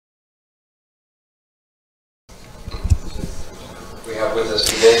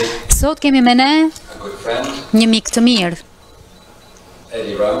Sot kemi me ne një mik të mirë,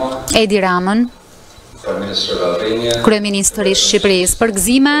 Edi Ramën, Kryeministri i Shqipërisë. Për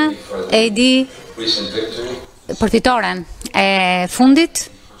gëzime, Edi, për fitoren e fundit,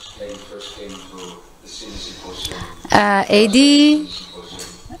 Edi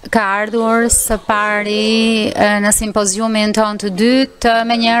ka ardhur së pari në simpoziumin ton të dytë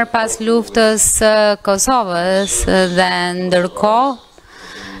me njerë pas luftës Kosovës dhe ndërkohë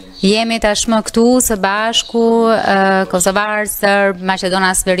jemi tashmë këtu së bashku Kosovar, Serb,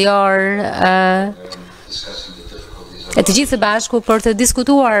 Maqedonas Verior e të gjithë së bashku për të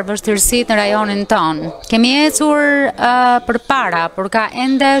diskutuar vështirësitë në rajonin ton. Kemi ecur përpara, por ka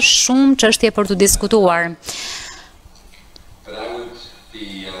ende shumë çështje për të diskutuar.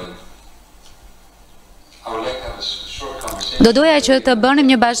 Do doja që të bënim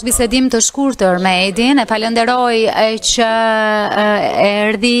një bashkëbisedim të shkurtër me Edin, e falenderoj që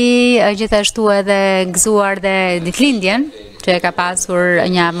erdhi gjithashtu edhe gëzuar dhe ditëlindjen që e ka pasur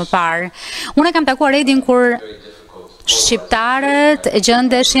një javë më parë. Unë kam takuar Edin kur shqiptarët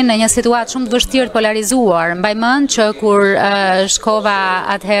gjendeshin në një situatë shumë të vështirë të polarizuar. Mbaj mend që kur shkova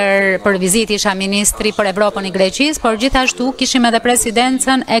atëherë për vizitë isha ministri për Evropën i Greqisë, por gjithashtu kishim edhe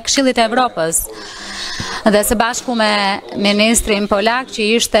presidencën e Këshillit të Evropës. Dhe së bashku me ministrin polak që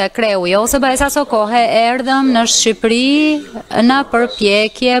ishte kreu, ose bëjë aso kohë erdhëm në Shqipëri në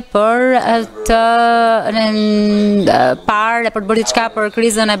përpjekje për të parë e për të bërë diçka për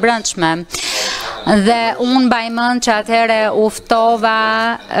krizën e brendshme. Dhe unë bajmën që atëhere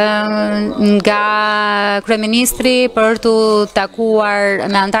uftova nga kryeministri për të takuar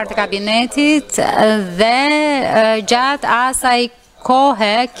me antarët e kabinetit dhe gjatë asaj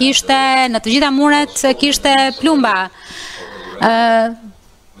kohë kishte, në të gjitha muret kishte plumba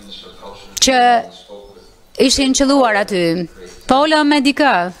që ishin qëlluar aty. Folëm me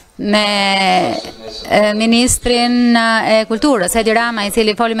dikë, me ministrin e kulturës, Edi Rama, i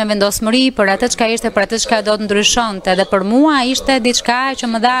cili foli me vendosmëri për atë çka ishte, për atë çka do të ndryshonte, dhe për mua ishte diçka që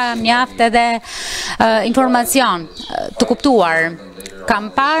më dha mjaft edhe informacion të kuptuar.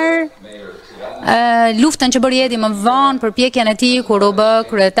 Kam parë luftën që bëri Edi më vonë, përpjekjen e tij kur u bë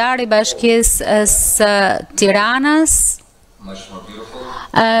kryetari i Bashkisë së Tiranës,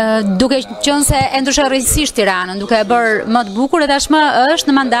 duke qenë se e ndryshoi rrejtësisht Tiranën, duke e bërë më të bukur, e tashmë është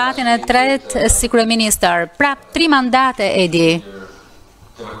në mandatin e tretë si kryeministër. Pra 3 mandate Edi.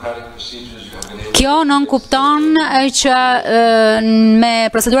 Kjo nën kupton që me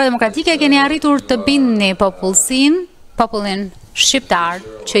procedura demokratike keni arritur të bindni popullin shqiptar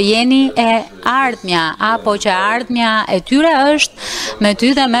që jeni e ardhmja, apo që ardhmja e tyre është me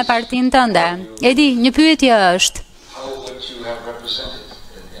ty dhe me partinë tënde. Edi, një pyetje është: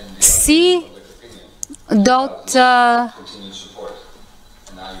 si do të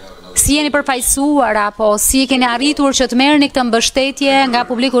si jeni përfaqësuar apo si keni arritur që të merrni këtë mbështetje nga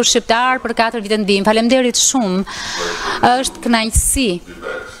publiku shqiptar për 4 vite ndihmë? Faleminderit shumë. Është kënaqësi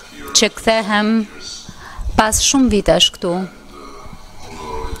që kthehem pas shumë vitesh këtu.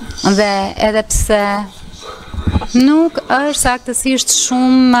 Dhe edhe pse nuk është saktësisht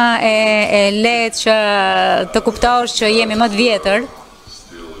shumë e lehtë që të kuptosh që jemi më të vjetër,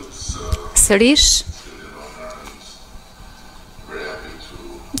 sërish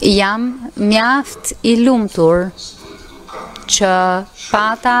jam mjaft i lumtur që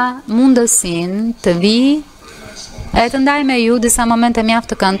pata mundësinë të vi e të ndaj me ju disa momente mjaft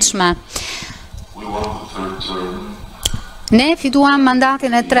të këndshme. Ne fituam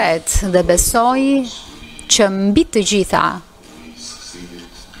mandatin e tretë dhe besoj që mbi të gjitha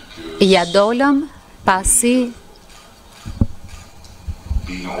ja dolëm pasi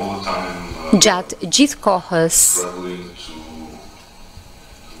gjatë gjithë kohës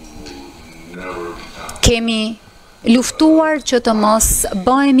kemi luftuar që të mos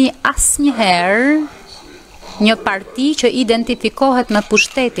bëhemi asnjëherë një parti që identifikohet me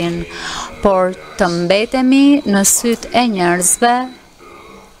pushtetin, por të mbetemi në sytë e njerëzve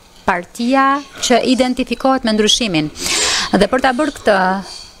partia që identifikohet me ndryshimin. Dhe për ta bërë këtë,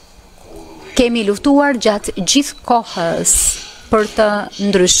 kemi luftuar gjatë gjithë kohës për të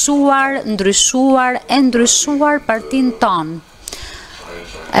ndryshuar partinë tonë.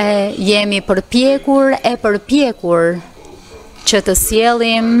 Jemi përpjekur që të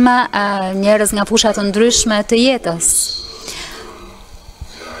sjellim njerëz nga fusha të ndryshme të jetës.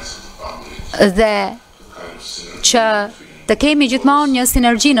 Dhe që të kemi gjithmonë një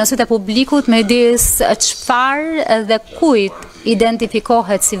sinergji në sytë e publikut midis çfarë dhe kujt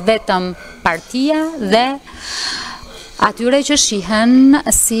identifikohet si vetëm partia dhe atyre që shihen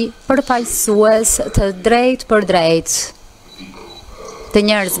si përfaqësues të drejtë për drejtë të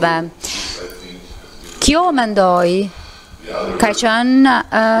njerëzve. Kjo mendoj ka qenë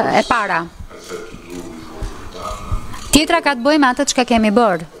e para. Tjetra ka të bëjë me atë çka kemi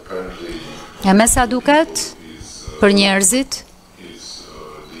bërë. E me sa duket për njerëzit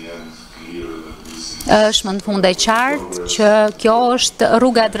është më në fund e qartë që kjo është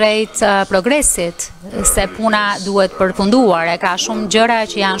rruga drejt progresit, se puna duhet përfunduar, e ka shumë gjëra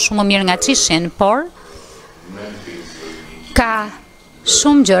që janë shumë më mirë nga çishin, por ka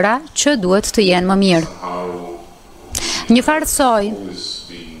shumë gjëra që duhet të jenë më mirë. Një farësoj,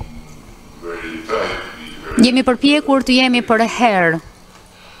 jemi përpjekur të jemi për herë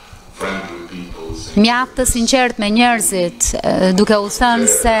mjaft të sinqert me njerëzit, duke u thënë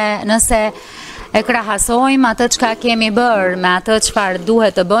se nëse e krahasojmë atë çka kemi bërë me atë çfarë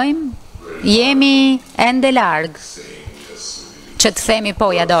duhet të bëjmë, jemi ende larg që të themi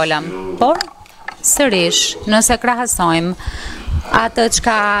po ja dolëm. Por sërish, nëse krahasojmë atë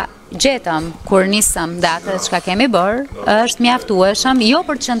çka gjetëm kur nisëm dhe atë çka kemi bërë, është mjaftueshëm jo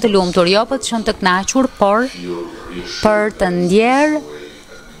për të qenë të lumtur, jo për të qenë të kënaqur, por për të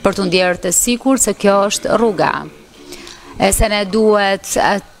ndjerë të sigurt se kjo është rruga. E se ne duhet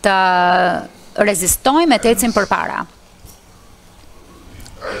të rezistojmë e të ecim përpara.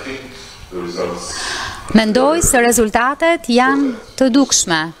 Mendoj se rezultatet janë të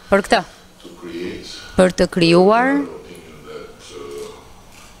dukshme për këtë. Për të krijuar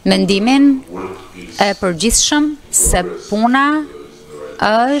mendimin e përgjithshëm se puna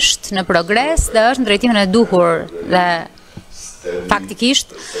është në progres dhe është në drejtimin e duhur dhe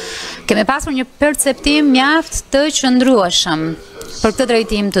faktikisht kemi pasur një perceptim mjaft të qëndrueshëm për këtë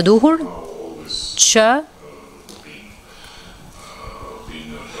drejtim të duhur që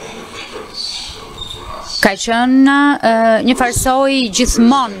ka qenë një farsoj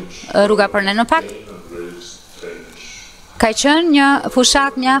gjithmonë rruga për ne. Në fakt, ka qenë një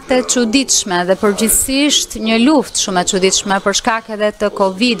fushat mjaft e çuditshme dhe përgjithsisht një luftë shumë e çuditshme për shkak edhe të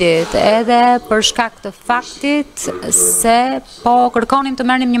Covidit, edhe për shkak të faktit se po kërkonim të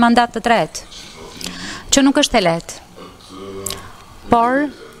merrnim një mandat të tretë, që nuk është e lehtë. Por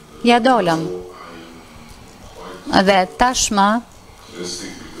ja dolëm. Dhe tashmë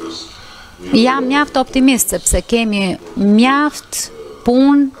jam mjaft optimist sepse kemi mjaft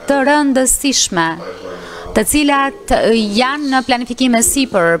punë të rëndësishme, të cilat janë në planifikime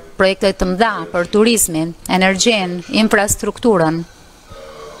sipër, projekte të mëdha për turizmin, energjinë, infrastrukturën.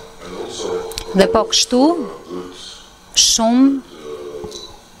 Dhe po kështu, shumë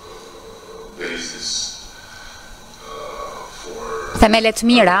themelet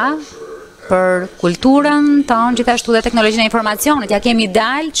mira për kulturën tonë, gjithashtu dhe teknologjinë e informacionit. Ja kemi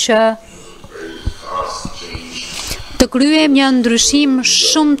dalë që të kryejmë një ndryshim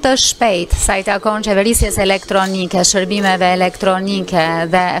shumë të shpejt sa i takon qeverisjes elektronike, shërbimeve elektronike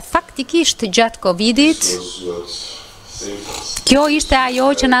dhe faktikisht gjatë Covidit, kjo ishte ajo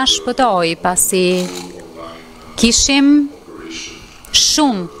që na shpëtoi, pasi kishim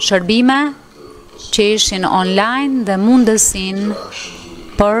shumë shërbime që ishin online dhe mundësinë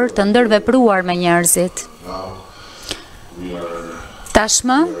për të ndërvepruar me njerëzit.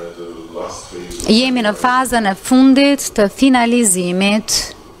 Tashmë jemi në fazën e fundit të finalizimit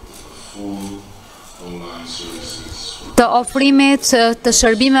të ofrimit të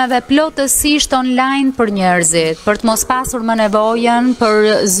shërbimeve plotësisht online për njerëzit, për të mos pasur më nevojën për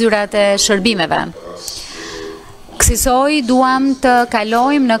zyrat e shërbimeve. Kësaj duam të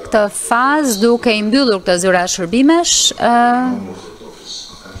kalojmë në këtë fazë duke i mbyllur këto zyra shërbimesh,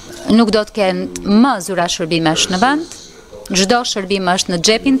 nuk do të kenë më zyra shërbimesh në vend, çdo shërbim është në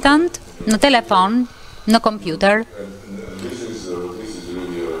xhepin tënd, në telefon, në kompjuter.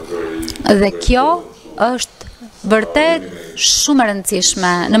 Dhe kjo është vërtet shumë e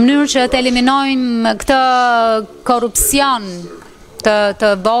rëndësishme, në mënyrë që të eliminojmë këtë korrupsion të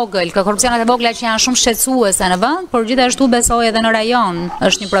vogël, korrupsionet e vogla që janë shumë shqetësuese në vend, por gjithashtu besoj edhe në rajon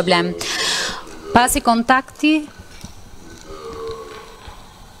është një problem. Pasi kontakti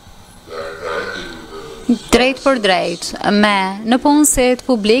drejt për drejt me në punësit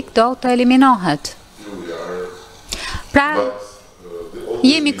publik do të eliminohet. Pra,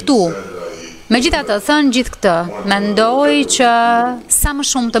 jemi këtu. Megjithatë, thënë gjithë këtë, mendoj që sa më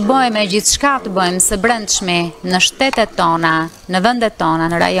shumë të bëjmë e gjithçka të bëjmë së brendshmi në shtetet tona, në vendet tona,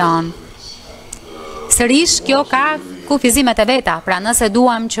 në rajon. Sërish kjo ka kufizimet e veta, pra nëse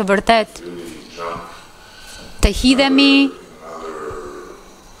duam që vërtet të hidhemi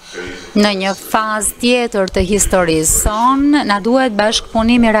në një fazë tjetër të historisë sonë, na duhet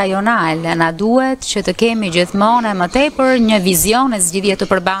bashkëpunimi rajonal, na duhet që të kemi gjithmonë e më tepër një vizion e zgjidhje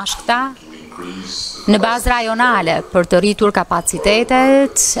të përbashkëta në bazë rajonale për të rritur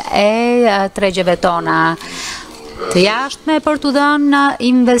kapacitetet e tregjeve tona të jashtme për të dhënë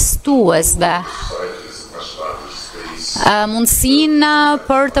investuesve mundësinë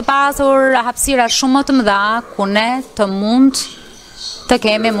për të pasur hapësira shumë më të mëdha ku ne të mund të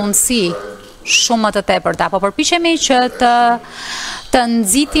kemi mundësi shumë më të tepërta, po përpiqemi që të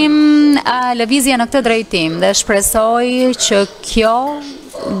nxitim lëvizje në këtë drejtim dhe shpresoj që kjo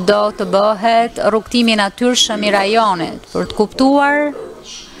do të bëhet rrugtimi natyrshëm i rajonit për të kuptuar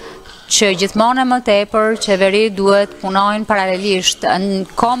që gjithmonë më tepër qeverit duhet punojnë paralelisht,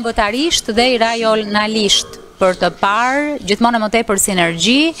 kombëtarisht dhe i rajonalisht për të parë gjithmonë më tepër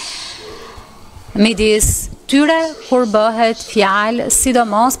sinergji midis tyre kur bëhet fjalë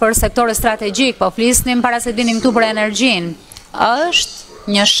sidomos për sektore strategjik, po flisnim para se vinim këtu për energjinë. Është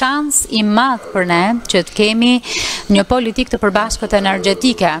një shans i madh për ne që të kemi një politikë të përbashkët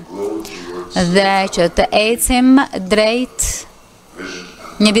energjetike dhe që të ecim drejt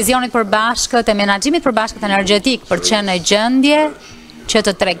një vizionit përbashkët e menaxhimit përbashkët energjetik për që në gjendje që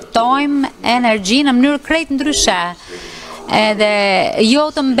të tregtojmë energji në mënyrë krejt ndryshe edhe jo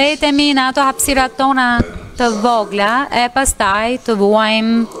të mbetemi në ato hapësirat tona të vogla e pastaj të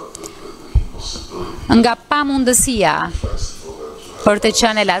vuajmë nga pamundësia për të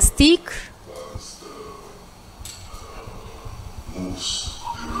qenë elastik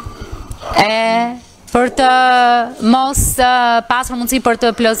e për të mos pasur mundësi për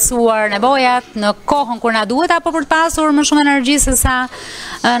të plotësuar nevojat në kohën kur na duhet apo për të pasur më shumë energji se sa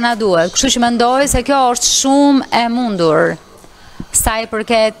na duhet. Kështu që mendoj se kjo është shumë e mundur sa i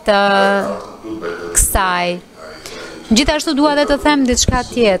përket kësaj. Gjithashtu dua edhe të them diçka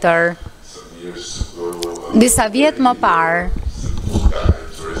tjetër. Disa vjet më parë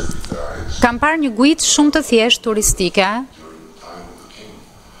kam parë një guid shumë të thjeshtë turistike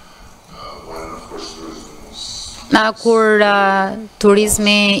kur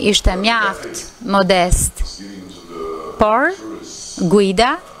turizmi ishte mjaft modest, por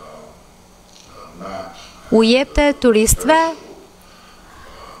guida u jepte turistëve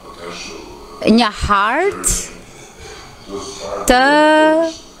një hartë të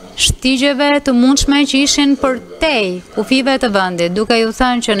shtigjeve të mundshme që ishin përtej kufive të vendit, duke ju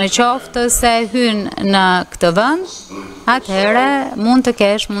thënë që në qoftë se hyn në këtë vend, atëherë mund të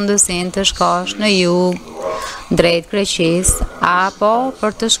kesh mundësinë të shkosh në jug, drejt Greqisë, apo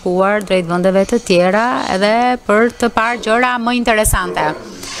për të shkuar drejt vendeve të tjera edhe për të parë gjëra më interesante.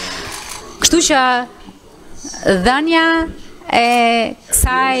 Kështu që dhënia e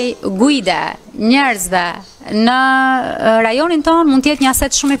kësaj guide njerëzve në rajonin tonë mund të jetë një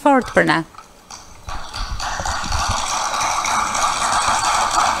aset shumë i fortë për ne.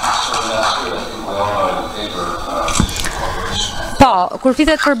 Po, kur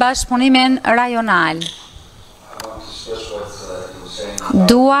flitet për bashkëpunimin rajonal,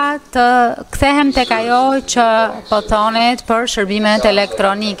 dua të kthehem tek ajo që po thonet për shërbimet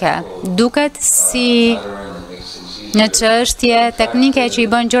elektronike. Duket si një çështje teknike që i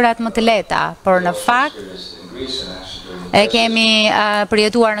bën gjërat më të lehta, por në fakt e kemi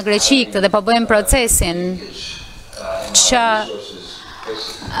përjetuar në Greqi këtë dhe po bëjmë procesin që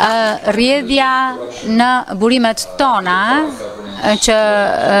rrjedhja në burimet tona që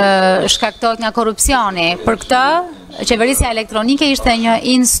shkaktohet nga korrupsioni. Për këtë qeverisja elektronike ishte një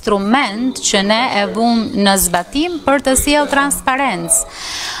instrument që ne e vëmë në zbatim për të sjellë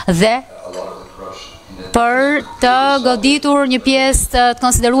transparencë dhe për të goditur një pjesë të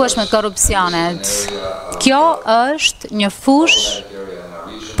konsiderueshme të korrupsionit. Kjo është një fushë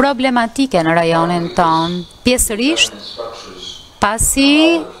problematike në rajonin tonë, pjesërisht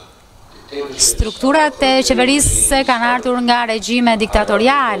pasi strukturat e qeverisë kanë ardhur nga regjime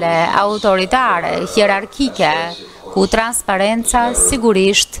diktatoriale, autoritare, hierarkike, ku transparenca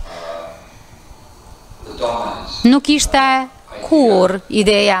sigurisht nuk ishte kur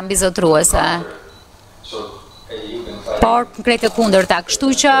ideja mbizotruese, por krejt e kundërta.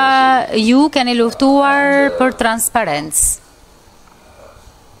 Kështu që ju keni luftuar për transparencë.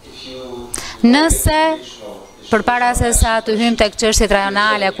 Nëse përpara se sa të hyjmë tek çështjet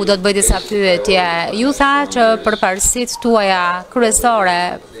rajonale ku do të bëj disa pyetje, ju tha që përparësitë tuaja kryesore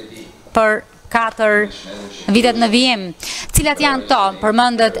për 4 vitet në vijim, cilat janë to?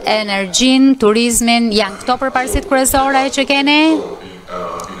 Përmendet energjinë, turizmin, janë këto përparësitë kryesore që keni?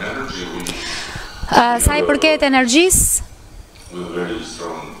 Sa i përket energjisë,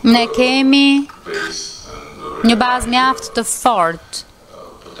 ne kemi një bazë mjaft të fortë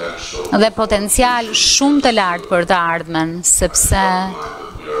dhe potencial shumë të lartë për të ardhmen, sepse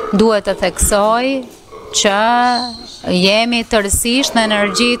duhet të theksoj që jemi tërësisht në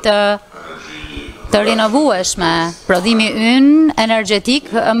energji të të rinovueshme. Prodhimi ynë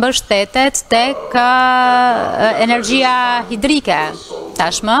energjetik mbështetet tek energjia hidrike.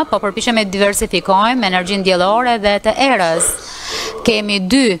 Tashmë po përpiqemi të diversifikojmë energjinë diellore dhe të erës. Kemi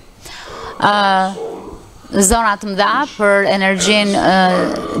dy zona të mëdha për energjinë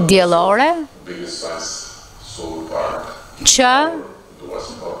diellore që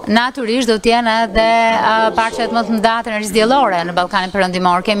natyrisht do t'jenë edhe parqet më të mëdha të energjisë diellore në Ballkanin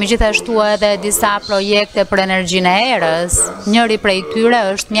Perëndimor. Kemi gjithashtu edhe disa projekte për energjinë e erës. Njëri prej tyre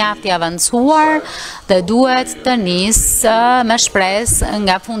është mjaft i avancuar dhe duhet të nisë me shpresë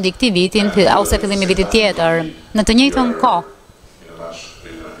nga fundi i këtij viti ose fillimi i vitit tjetër. Në të njëjtën kohë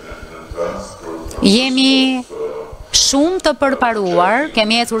jemi shumë të përparuar,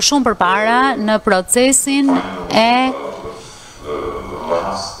 kemi ecur shumë përpara në procesin e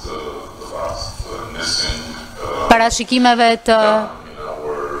parashikimeve të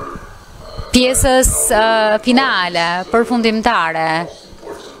pjesës finale, përfundimtare,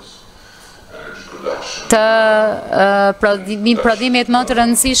 të prodhimit më të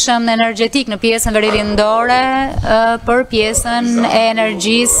rëndësishëm energjetik në pjesën verilinëdore për pjesën e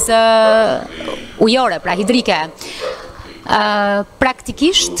energjisë ujore, pra hidrike.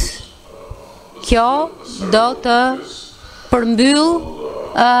 Praktikisht, kjo do të përmbyll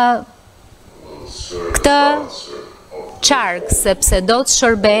këtë qark, sepse do të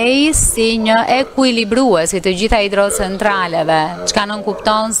shërbej si një ekuilibrues i të gjitha hidrocentraleve, çka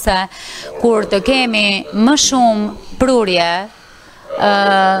nënkupton se kur të kemi më shumë prurje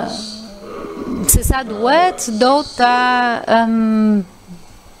se sa duhet, do të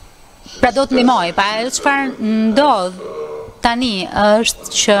pra do të ndihmoj. Pa çfarë ndodh tani është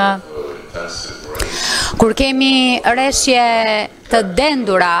që kur kemi rreshje të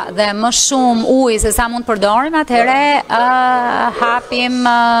dendura dhe më shumë ujë se sa mund të përdorim, atëherë hapim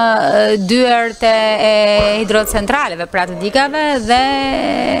dyert e hidrocentraleve, pra të digave, dhe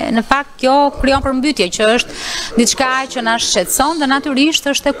në fakt kjo krijon përmbytje që është diçka që na shqetëson dhe natyrisht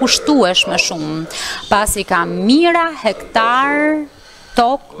është e kushtueshme shumë, pasi ka mijëra hektar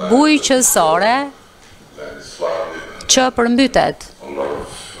tokë bujqësore që përmbytet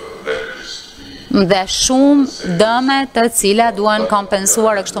dhe shumë dëme të cilat duhen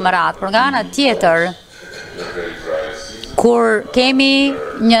kompensuar kështu me radhë. Por nga ana tjetër, kur kemi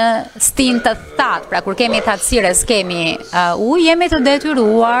një stin të thatë, pra kur kemi thatësire, s'kemi ujë, jemi të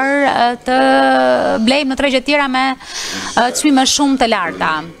detyruar të blejmë në tregje tjera me çmime shumë të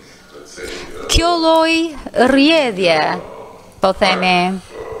larta. Kjo lloj rrjedhje, po themi,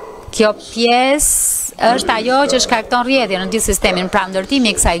 kjo pjesë është ajo që shkakton rrjedhje në gjithë sistemin, pra ndërtimi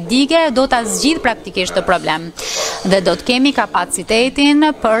i kësaj dige do ta zgjidh praktikisht të problem dhe do të kemi kapacitetin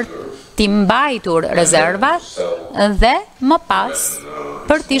për t'i mbajtur rezervat dhe më pas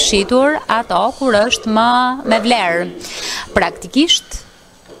për t'i shitur ato kur është më me vlerë. Praktikisht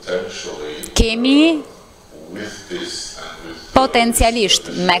kemi potencialisht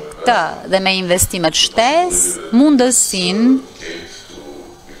me këtë dhe me investimet shtesë mundësinë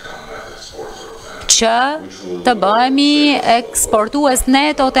që të bëhemi eksportues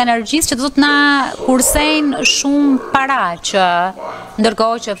neto të energjisë, që do të na kursejnë shumë para, që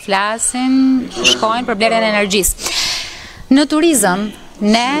ndërkohë që flasin, shkojnë për blerjen e energjisë. Në turizëm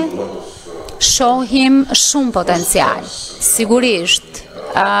ne shohim shumë potencial. Sigurisht,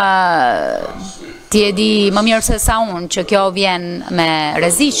 ti e di më mirë se sa unë që kjo vjen me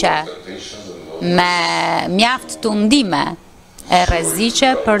rreziqe, me mjaft tundime e rreziqe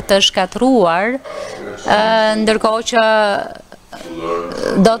për të shkatruar, ndërkohë që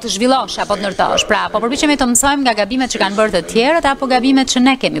do të zhvillosh apo të ndërtosh. Pra, po përpiqemi të mësojmë nga gabimet që kanë bërë të tjerët apo gabimet që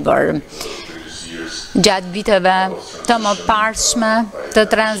ne kemi bërë gjatë viteve të mëparshme të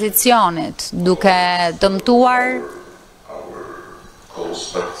tranzicionit, duke dëmtuar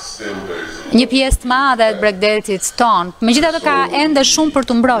një pjesë të madhe të Bregdetit ton. Megjithatë ka ende shumë për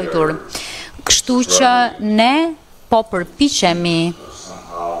të mbrojtur. Kështu që ne po përpiqemi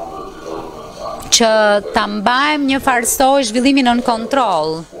që ta mbajmë një farsoj zhvillimin nën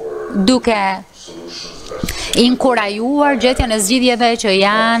kontroll, duke inkurajuar gjetjen e zgjidhjeve që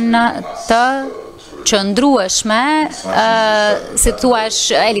janë të qëndrueshme, si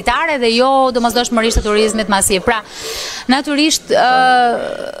thuash, elitare dhe jo domosdoshmërisht të turizmit masiv. Pra, natyrisht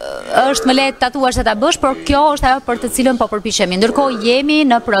është më lehtë ta thuash se ta bësh, por kjo është ajo për të cilën po përpiqemi. Ndërkohë jemi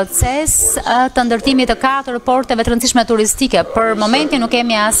në proces të ndërtimit të 4 porteve të rëndësishme turistike. Për momentin nuk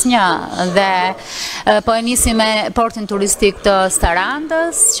kemi asnjë dhe po e nisim me portin turistik të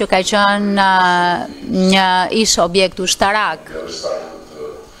Starandës, që ka qenë një ish objekt ushtarak.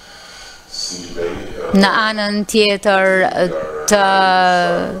 Në anën tjetër të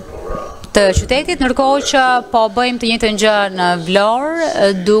të qytetit, ndërkohë që po bëjmë të njëjtën gjë në Vlorë,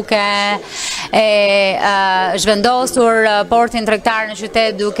 duke zhvendosur portin tregtar në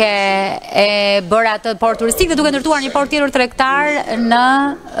qytet, duke bërë atë port turistik dhe duke ndërtuar një port tjetër tregtar në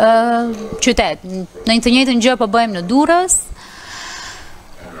qytet. Në të njëjtën gjë po bëjmë në Durrës.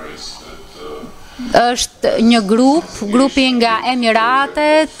 Është një grupi nga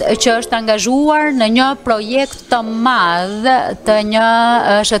Emiratet që është angazhuar në një projekt të madh të një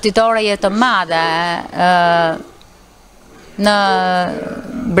shëtitoreje të madhe në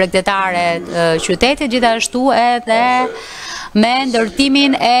bregdetare qytetit, gjithashtu edhe me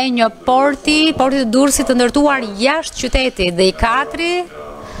ndërtimin e një porti të Durrësit të ndërtuar jashtë qytetit dhe i katri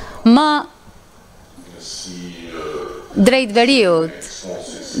më drejt veriut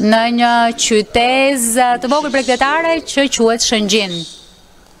në një qytet të vogël bregdetare që quhet Shëngjin,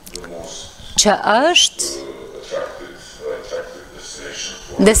 që është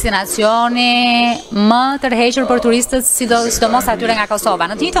destinacioni më tërhequr për turistët, sidomos atyre nga Kosova.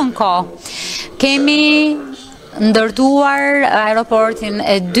 Në të njëjtën kohë kemi ndërtuar aeroportin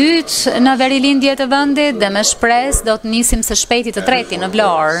e dytë në verilindje të vendit dhe me shpresë do të nisim së shpejti të tretin në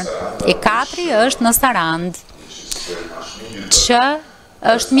Vlorë. I katri është në Sarand, që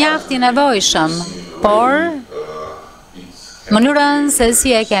është mjaft i nevojshëm, por mënyrën se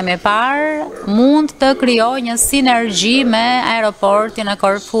si e kemi parë mund të krijojë një sinergji me aeroportin e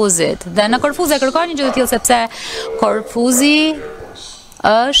Korfuzit. Dhe në Korfuz e kërkoj një gjë të tillë sepse Korfuzi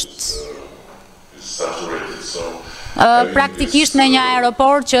është praktikisht me një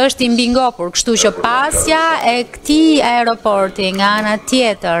aeroport që është i mbingopur, kështu që pasja e këtij aeroporti nga ana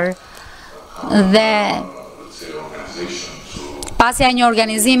tjetër dhe pasja një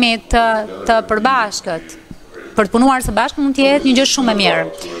organizimi të përbashkët për të punuar së bashku mund të jetë një gjë shumë e mirë.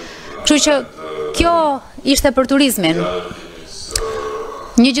 Kështu që kjo ishte për turizmin.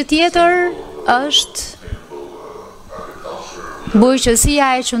 Një gjë tjetër është bujqësia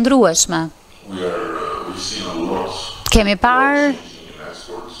e qëndrueshme. Kemi parë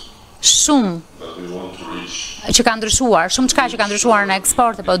shumë që ka ndryshuar, shumë çka që ka ndryshuar në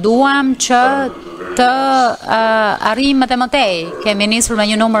eksporte, po duam që të arrijmë më tej. Kemi nisur me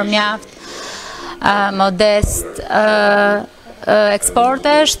një numër mjaft modest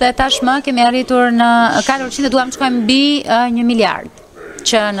eksportesh dhe tashmë kemi arritur në 400 dhe duam të shkojmë mbi 1 miliard,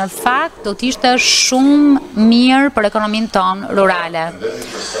 që në fakt do të ishte shumë mirë për ekonominë tonë rurale.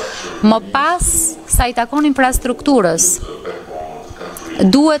 Më pas sa i takon infrastrukturës,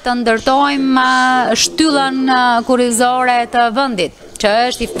 duhet të ndërtojmë shtyllën kurrizore të vendit, që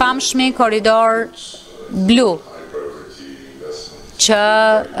është i famshmi korridor blu, që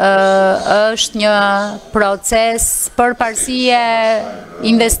është një proces përparësie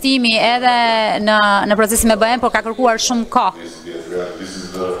investimi edhe në procesin me BM, por ka kërkuar shumë kohë.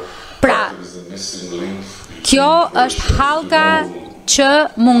 Pra, kjo është hallka që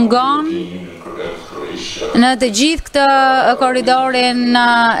mungon në të gjithë këtë korridorin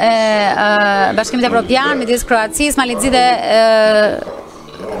e Bashkimit Evropian midis Kroacisë, Malizit dhe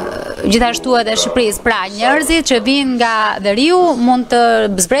gjithashtu edhe Shqipërisë. Pra, njerëzit që vinë nga veriu mund të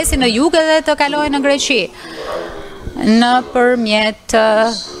zbresin në jug edhe të kalojnë në Greqi nëpërmjet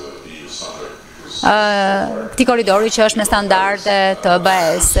këtij korridori që është me standarde të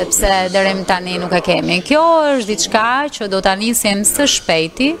BE-s, sepse deri tani nuk e kemi. Kjo është diçka që do ta nisim së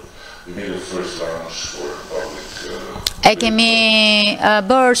shpejti. E kemi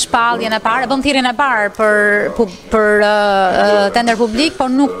bërë shpalljen e parë, bëm thirrjen e parë për tender publik, por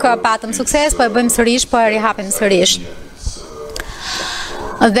nuk patëm sukses, po e bëjmë sërish, po e rihapim sërish.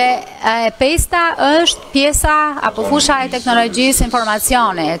 Dhe e pesta është pjesa apo fusha e teknologjisë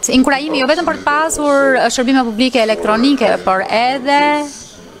informacionit. Inkurajimi jo vetëm për të pasur shërbime publike elektronike, por edhe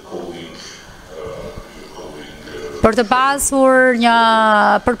për të pasur një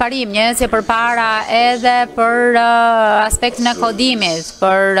përparim, një ecje përpara edhe për aspektin e kodimit,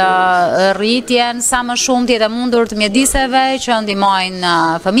 për rritjen sa më shumë të jetë mundur të mjediseve që ndihmojnë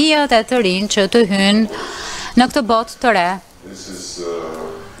fëmijët e të rinj që të hyjnë në këtë botë të re.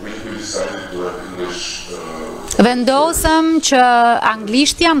 Vendosëm që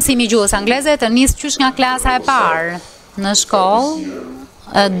anglishtja, mësimi i gjuhës angleze të nisë qysh nga klasa e parë në shkollë,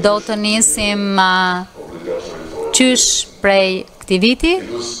 do të nisim qysh prej këtij viti.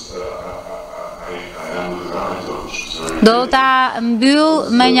 Do ta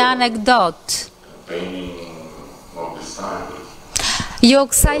mbyll me një anekdot. Jo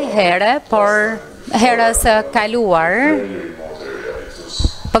kësaj here, por herës së kaluar,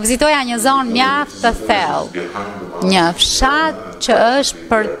 po vizitoja një zonë mjaft të thellë, një fshat që është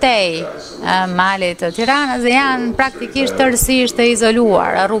përtej malit të Tiranës dhe janë praktikisht tërësisht të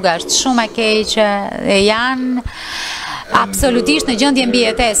izoluar, rruga është shumë e keqe dhe janë absolutisht në gjendje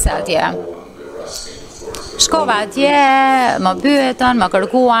mbijetese atje. Shkova atje, më pyetën, më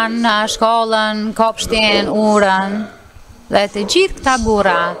kërkuan shkollën, kopshtin, urën dhe të gjithë këta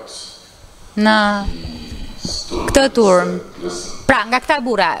burra në këtë turm. Pra, nga këta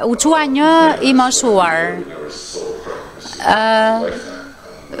burra, u qua një i moshuar.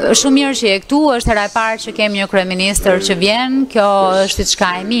 Shumë mirë që e këtu, është hera e parë që kemi një kryeministër që vjen, kjo është diçka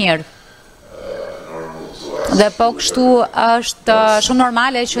e mirë. Dhe po kështu është shumë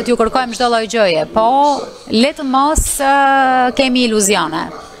normale që t'ju kërkojmë çdo lloj gjëje, po le të mos kemi iluzione.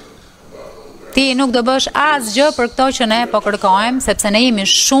 Ti nuk do bësh asgjë për këto që ne po kërkojmë, sepse ne jemi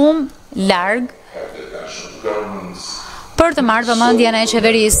shumë larg për të marrë vëmendjen e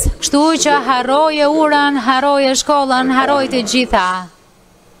qeverisë. Kështu që harroje urën, harroje shkollën, harroje të gjitha.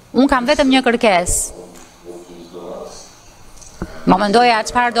 Unë kam vetëm një kërkesë. Më mendoja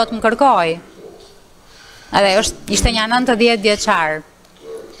çfarë do të më kërkoj. Edhe ishte një 90 vjeçar.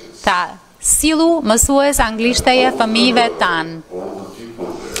 Tha, sillu mësues anglishtaje fëmijëve tanë.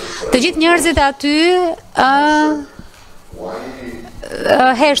 Të gjithë njerëzit aty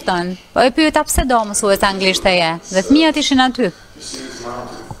heshtën, po e pyeta pse do mësues anglishtaje, dhe fëmijët ishin aty.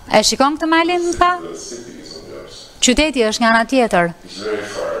 E shikon këtë malin, më tha? Qyteti është nga ana tjetër.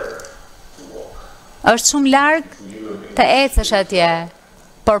 Është shumë larg të ecësh atje,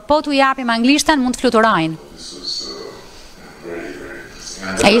 por po t'u japim anglishtën mund të fluturojnë.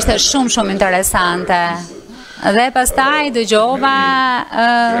 E ishte shumë interesante. Dhe pastaj dëgjova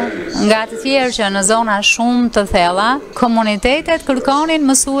nga të tjerë që në zona shumë të thella, komunitetet kërkonin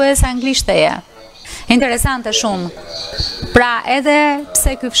mësues anglishtaje. Interesante shumë. Pra edhe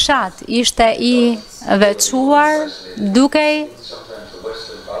pse ky fshat ishte i veçuar, dukej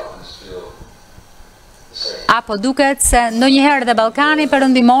apo duket se ndonjëherë dhe Ballkani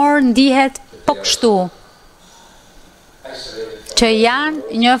Perëndimor ndihet po kështu, që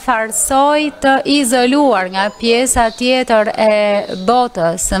janë një farsoj të izoluar nga pjesa tjetër e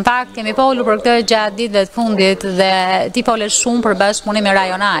botës. Në fakt, kemi folur për këtë gjatë ditëve të fundit dhe ti fole shumë për bashkëpunimin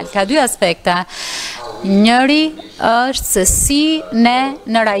rajonal. Ka dy aspekte. Njëri është se si ne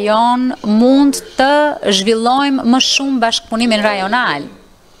në rajon mund të zhvillojmë më shumë bashkëpunimin rajonal.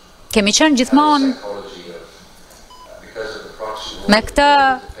 Kemi qenë gjithmonë me këtë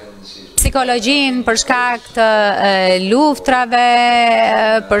psikologjin për shkak të luftrave,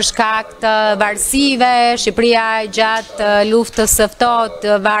 për shkak të varësive, Shqipëria gjatë luftës së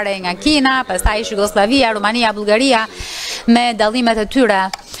ftohtë vare nga Kina, pastaj Jugosllavia, Rumania, Bullgaria me dallimet e tyre.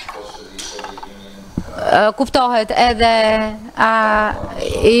 Kuptohet edhe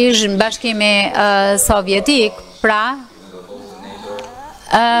ish bashkimi sovjetik, pra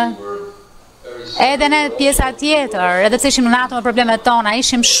edhe ne pjesa tjetër, edhe pse ishim në NATO me problemet tona,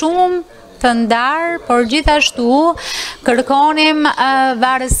 ishim shumë të ndarë, por gjithashtu kërkonim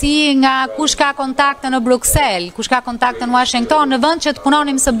varësi nga kush ka kontakte në Bruxelles, kush ka kontakte në Washington, në vend që të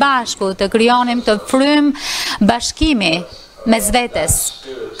punonim së bashku, të krijonim të frym bashkimi mes vetes.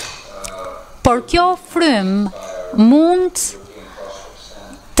 Por kjo frym mund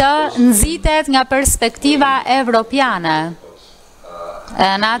të nxitet nga perspektiva evropiane.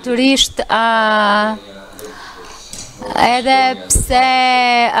 Natyrisht edhe pse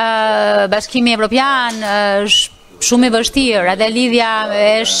Bashkimi Evropian është shumë i vështirë, edhe lidhja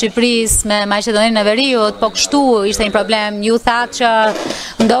e Shqipërisë me Maqedoninë e Veriut, po kështu ishte një problem. Ju thatë që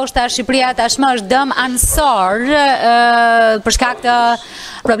ndoshta Shqipëria tashmë është dëm anësor për shkak të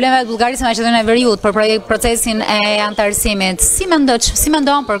problemeve të Bullgarisë me Maqedoninë e Veriut për procesin e antarësimit. Si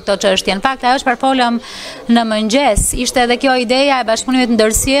mendon për këtë çështje? Në fakt ajo çfarë folëm në mëngjes ishte edhe kjo ideja e bashkëpunimit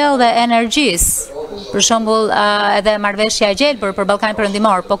ndërsjellë dhe energjisë. Për shembull edhe marrëveshja e gjelbër për Ballkanin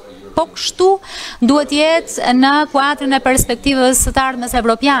Perëndimor, po kështu duhet jetë në kuadrin e perspektivës së të ardhmes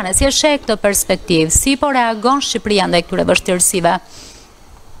evropiane. Si e sheh këtë perspektivë? Si po reagon Shqipëria ndaj këtyre vështirësive?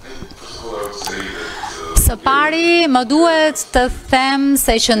 Së pari, më duhet të them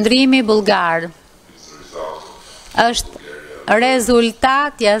se qëndrimi bullgar është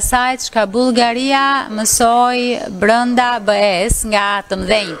rezultat i asaj çka Bullgaria mësoi brenda BE-s nga të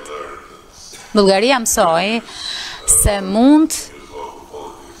mëdhenjt. Bullgaria mësoi se mund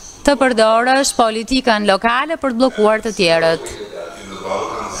të përdorësh politikën lokale për të bllokuar të tjerët.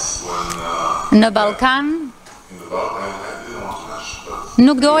 Në Ballkan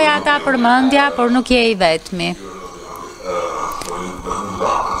nuk doja ta përmendja, por nuk je i vetmi.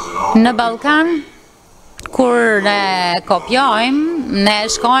 Në Ballkan, kur ne kopjojmë, ne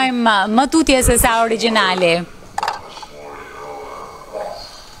shkojmë më tutje se sa origjinali.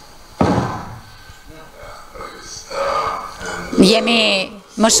 Jemi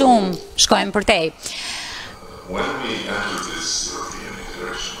më shumë shkojmë për tej.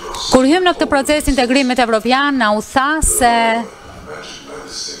 Kur hym në këtë proces integrimit evropian, na u tha se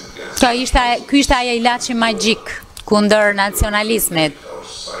ky ishte ai ilaçi magjik kundër nacionalizmit.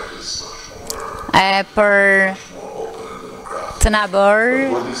 Për të na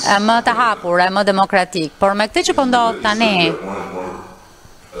bërë më të hapur, më demokratik. Por me këtë që po ndodh tani,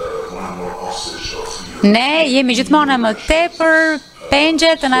 ne jemi gjithmonë më tepër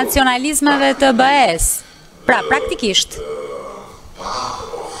pengje të nacionalizmeve të BE-s. Pra, praktikisht,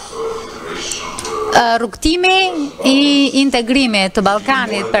 rrugtimi i integrimit të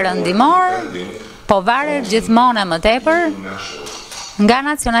Ballkanit perëndimor po varet gjithmonë më tepër nga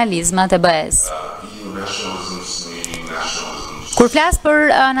nacionalizmat e BE-s. Kur flas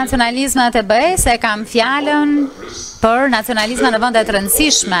për nacionalizmat e BE-s, e kam fjalën për nacionalizma në vende të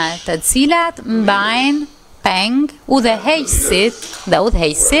rëndësishme, të cilat mbajnë peng udhëheqësit dhe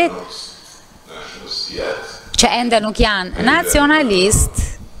udhëheqësit që ende nuk janë nacionalist,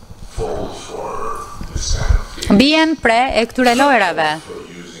 bien pre e këtyre lojrave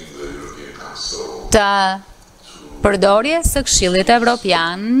të përdorjes së Këshillit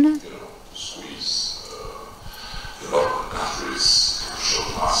Evropian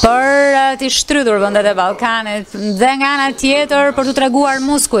për t'i shtrydhur vendet e Ballkanit dhe nga ana tjetër për t'u treguar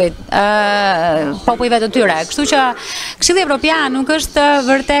muskujt popujve të tyre. Kështu që Këshilli Evropian nuk është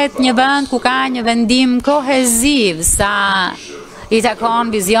vërtet një vend ku ka një vendim koheziv sa i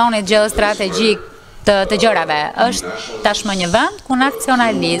takon vizionit geostrategjik të gjërave. Është tashmë një vend ku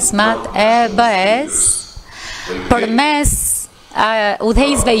nacionalizmat e BE-s përmes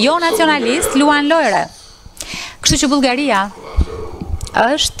udhëheqësve jo nacionalist luan lojre. Kështu që Bullgaria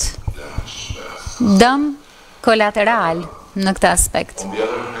është dëm kolateral në këtë aspekt.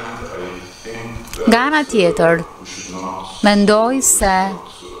 Nga ana tjetër, mendoj se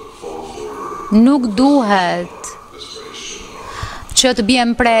nuk duhet që të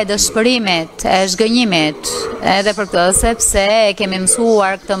bjem pre dëshpërimit e zhgënjimit, edhe për këtë, sepse kemi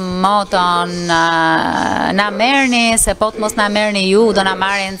mësuar këtë moton, na merrni, se po të mos na merrni ju, do na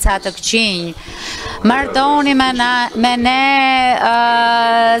marrin ca të këqinj. Martoni me ne,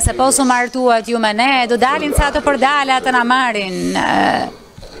 se po su martuat ju me ne, do dalin ca të përdala të na marrin,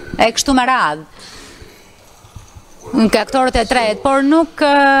 e kështu me radhë. Nga aktorët e tretë, por nuk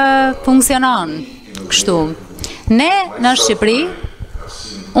funksionon kështu. Ne në Shqipëri,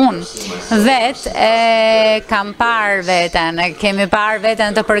 unë vetë kam parë veten, kemi parë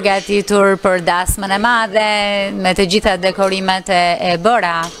veten të përgatitur për dasmën e madhe, me të gjitha dekorimet e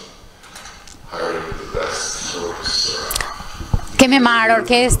bëra. Kemi marrë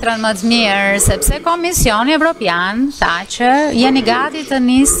orkestrën më të mirë, sepse Komisioni Evropian tha që jeni gati të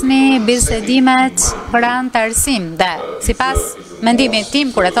nisni bisedimet për antarësim. Dhe, sipas mendimit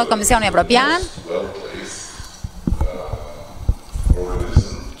tim, kur e thot Komisioni Evropian,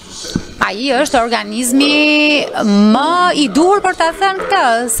 ai është organizmi më i dur për ta thënë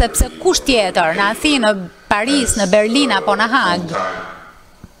këtë, sepse kush tjetër në Athinë, në Paris, në Berlin apo në Hag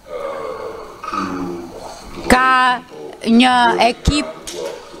ka një ekip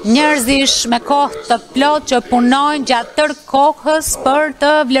njerëzish me kohë të plot që punojnë gjatë tërë kohës për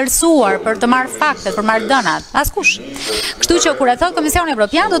të vlerësuar, për të marrë faktet, për marrë dënat. Askush. Kështu që kur e thot Komisioni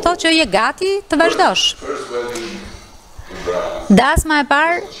Evropian, do thotë që je gati të vazhdosh. Dasma e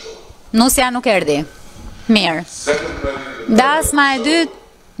parë, nusja nuk erdhi. Mirë. Dasma e dytë,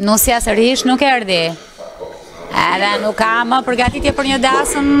 nusja sërish nuk erdhi. Edhe nuk ka më përgatitje për një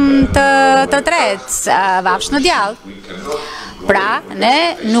dasëm të tretë, vafsh në djallë. Pra,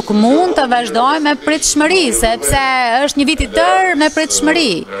 ne nuk mund të vazhdojmë me pritshmëri, sepse është një vit i tërë me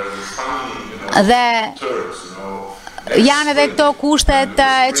pritshmëri. Dhe janë edhe këto kushtet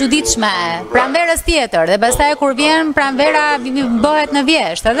e çuditshme, pranverës tjetër, dhe pastaj kur vjen pranvera bëhet në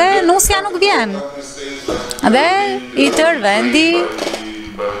vjesht, edhe nusja nuk vjen. Dhe i tërë vendi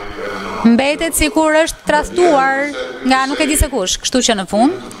mbetet sikur është trastuar nga nuk e di se kush, kështu që në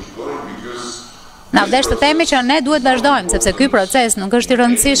fund na vdesh të themi që ne duhet vazhdojmë, sepse ky proces nuk është i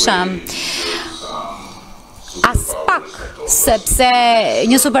rëndësishëm as pak, sepse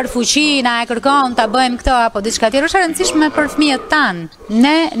një superfuqi na e kërkon ta bëjmë këtë apo diçka tjetër, është e rëndësishme për fëmijët tanë.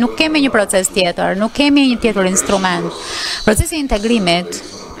 Ne nuk kemi një proces tjetër, nuk kemi një tjetër instrument. Procesi i integrimit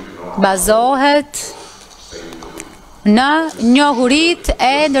bazohet në njohurit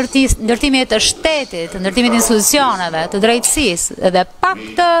e ndërtimit të shtetit, ndërtimit institucioneve, të drejtësisë dhe pak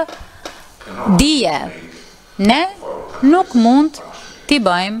të dije. Ne nuk mund t'i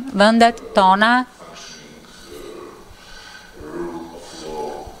bëjmë vendet tona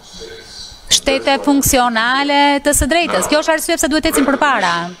pushtete funksionale të së drejtës. Kjo është arsye pse duhet ecim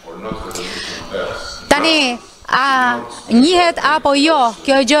përpara. Tani, a njihet apo jo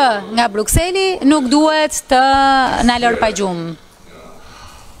kjo gjë nga Brukseli, nuk duhet të na lërë pa gjumë.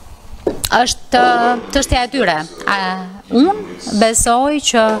 Është çështja e tyre. Unë besoj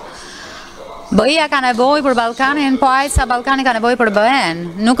që BE-ja ka nevojë për Ballkanin, po aq sa Ballkani ka nevojë për BE-n.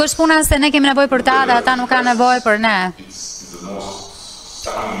 Nuk është puna se ne kemi nevojë për ta dhe ata nuk kanë nevojë për ne.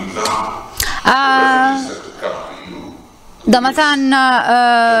 Do më thënë,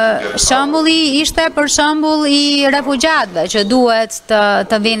 shembulli ishte për shembull i refugjatëve që duhet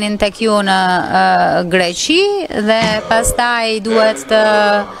të vinin tek ju në Greqi dhe pastaj duhet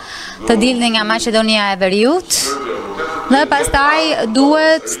të dilni nga Maqedonia e Veriut dhe pastaj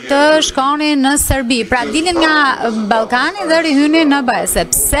duhet të shkonin në Serbi. Pra dilnin nga Ballkani dhe rihynin në BE,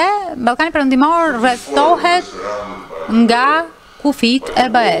 sepse Ballkani Perëndimor rrethohet nga kufit e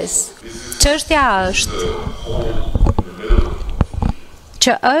BE-s. Çështja është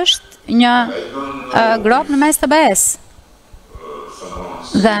që është një grop në mes të BE-s.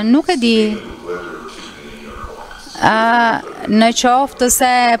 Dhe nuk e di në qoftë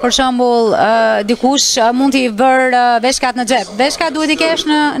se për shembull dikush mund t'i vërë veshkat në xhep. Veshkat duhet i kesh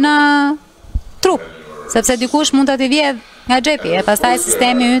në trup, sepse dikush mund të t'i vjedh nga xhepi, e pastaj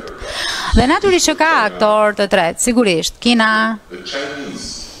sistemi yt. Dhe natyrisht që ka aktor të tretë, sigurisht.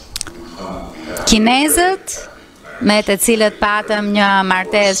 Kinezët, me të cilët patëm një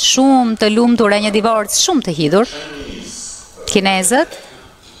martesë shumë të lumtur e një divorc shumë të hidhur. Kinezët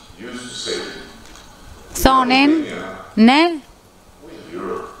thonin, ne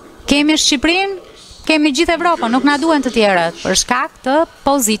kemi Shqipërinë, kemi gjithë Evropën, nuk na duhen të tjerët, për shkak të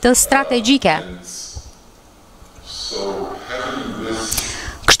pozitës strategjike.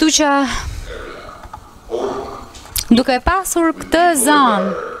 Kështu që duke pasur këtë zonë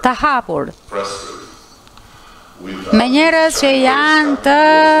të hapur, me njerëz që janë të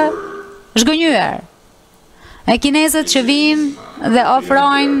zhgënjyer, e kinezët që vinë dhe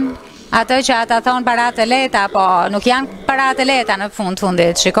ofrojnë atë që ata thonë paratë e leta, po nuk janë paratë e leta në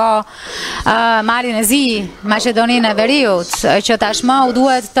fundit. Shiko, Malin e Zi, Maqedoninë e Veriut, që tashmë u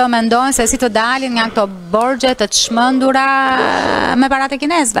duhet të mendojnë se si të dalin nga këto borxhe të çmendura me paratë e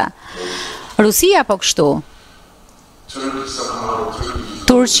kinezëve. Rusia po kështu.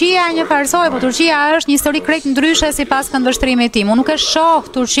 Turqia një farsoj, po Turqia është një histori krejt ndryshe sipas këndvështrimit tim. Unë nuk e shoh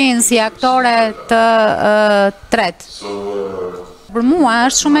Turqinë si aktore të tretë. Për mua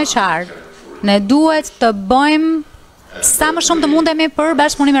është shumë e qartë. Ne duhet të bëjmë sa më shumë të mundemi për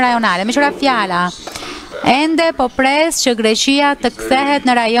bashkëpunime rajonale. Me qëra fjala, ende po pres që Greqia të kthehet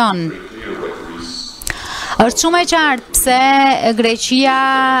në rajon. Është shumë e qartë pse Greqia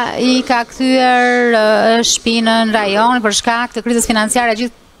i ka kthyer shpinën në rajon për shkak të krizës financiare,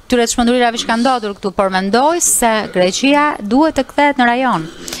 gjithë këtyre çmendurirave që kanë ndodhur këtu, por mendoj se Greqia duhet të kthehet në rajon.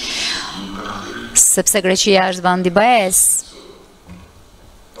 Sepse Greqia është vend i BE-s.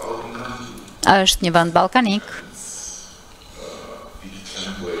 Është një vend ballkanik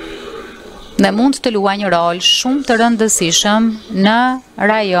dhe mund të luajë një rol shumë të rëndësishëm në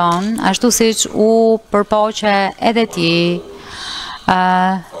rajon, ashtu siç u përpoqe edhe ti,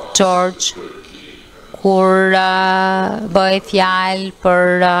 George, kur bëhet fjalë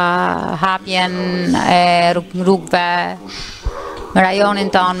për hapjen e rrugëve në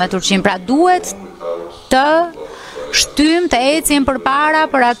rajonin tonë me Turqinë. Pra duhet të shtym të ecim përpara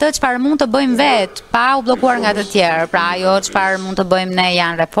për atë çfarë mund të bëjmë vetë, pa u bllokuar nga të tjerë. Pra ajo çfarë mund të bëjmë ne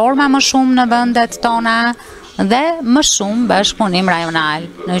janë reforma më shumë në vendet tona dhe më shumë bashkëpunim rajonal.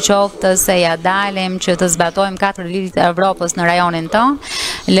 Në qoftë se ja dalim që të zbatojmë 4 lidhjet e Evropës në rajonin tonë,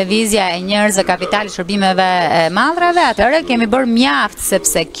 lëvizja e njerëzve, kapitalit, shërbimeve e madhrave, atëherë kemi bërë mjaft,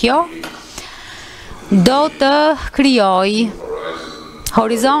 sepse kjo do të krijojë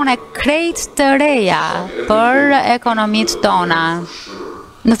horizone krejt të reja për ekonomit tona.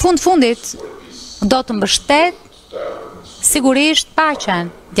 Në fundit do të mbështet sigurisht paqen,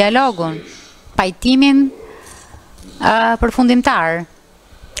 dialogun, pajtimin përfundimtar.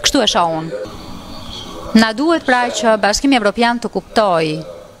 Kështu e shoh unë. Na duhet pra që Bashkimi Evropian të kuptojë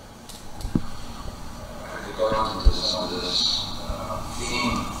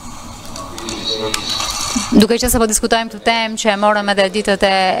duke që se po diskutojmë këtë temë që e morëm edhe ditët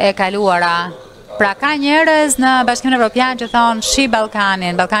e kaluara. Pra ka njerëz në Bashkimin Evropian që thonë shi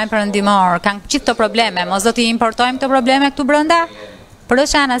Ballkanin Perëndimor, kanë gjithë këto probleme, mos do t'i importojmë këto probleme këtu brenda? Për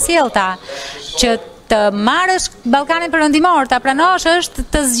është janë sjellta që të marrësh Ballkanin Perëndimor, ta pranosh është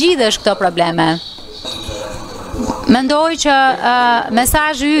të zgjidhësh këto probleme. Mendoj që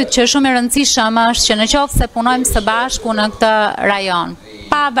mesazhi yt që është shumë i rëndësishëm është që në qoftë se punojmë së bashku në këtë rajon,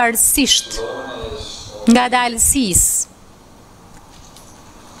 pavarësisht nga dalësisë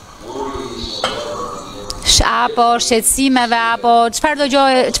apo shqetësimeve apo çfarëdo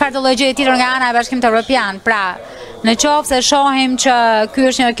gjë tjetër nga ana e Bashkimit Evropian. Pra, në qoftë se shohim që kjo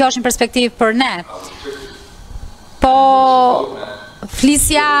është një perspektivë për ne. Po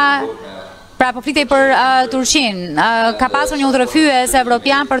flitej për Turqinë. Ka pasur një udhërrëfyes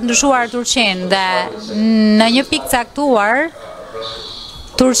evropian për të ndryshuar Turqinë dhe në një pikë caktuar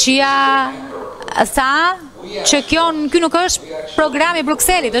Turqia tha që ky nuk është programi i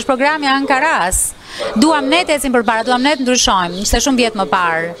Brukselit, është programi i Ankaras. Duam ne të ecim përpara, duam ne të ndryshojmë, ishte shumë vjet më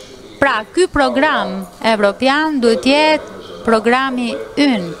parë. Pra, ky program evropian duhet të jetë programi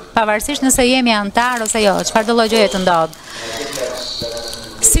ynë, pavarësisht nëse jemi antar ose jo, çfarëdo lloj gjëje të ndodh.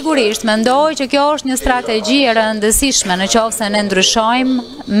 Sigurisht, mendoj që kjo është një strategji e rëndësishme në qoftë se ne ndryshojmë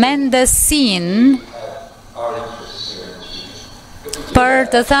mendësinë për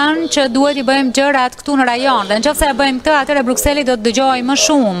të thënë që duhet i bëjmë gjërat këtu në rajon. Dhe në qoftë se e bëjmë këtë, atëherë Brukseli do të dëgjojë më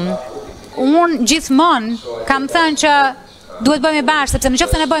shumë. Unë gjithmonë kam thënë që duhet bëjmë i bashkë, sepse në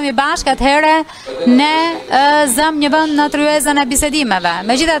qoftë se ne bëjmë i bashkë, atëherë ne zëm një vend në tryezën e bisedimeve.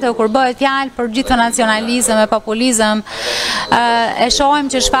 Megjithatë, kur bëhet fjalë për gjithë nacionalizëm e populizëm, e shohim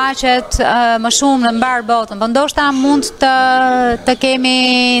që shfaqet më shumë në mbar botën. Po ndoshta mund të kemi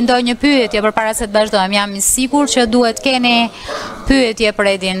ndonjë pyetje përpara se të vazhdojmë. Jam i sigurt që duhet keni pyetje për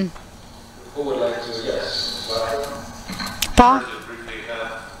Edin. Po?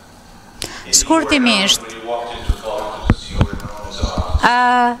 Shkurtimisht.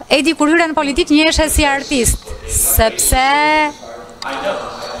 Edi kur hyre në politik njeheshe si artist, sepse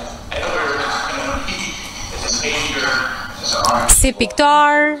si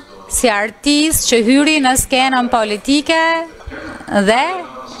piktor, si artist që hyri në skenën politike dhe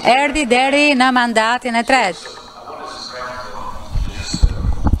erdhi deri në mandatin e tretë.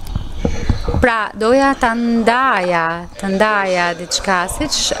 Pra, doja të ndaja diçka,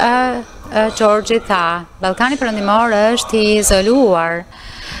 siç George tha, Ballkani Perëndimor është i izoluar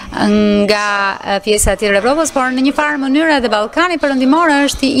nga pjesa tjetër e Evropës, por në një farë mënyrë edhe Ballkani Perëndimor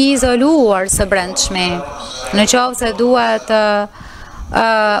është i izoluar së brendshmi. Në qoftë se duhet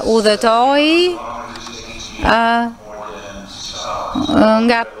udhëtoj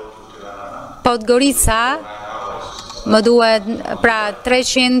nga Podgorica, më duhet, pra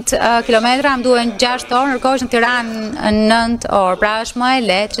 300 kilometra, më duhet 6 orë, nërkohë që në Tiranë 9 orë. Pra është më e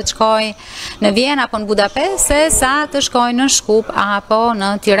lehtë që të shkoj në Vjenë apo në Budapest, se sa të shkoj në Shkup apo në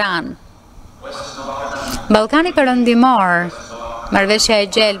Tiranë. Ballkani Perëndimor, marrëveshja e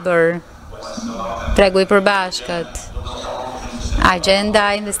gjelbër, tregu i përbashkët, agenda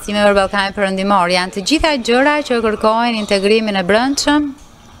e investimeve për Ballkanin Perëndimor, janë të gjitha gjëra që kërkojnë integrimin e brendshëm,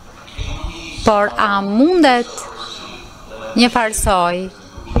 por a mundet një farsoj?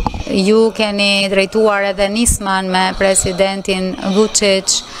 Ju keni drejtuar edhe nismën me presidentin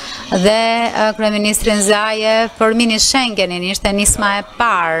Vučić dhe kryeministrin Zajev për mini Schengenin, ishte nisma e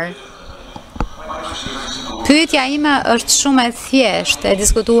parë. Pyetja ime është shumë e thjeshtë, e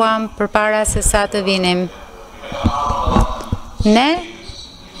diskutuam përpara se sa të vinim. Ne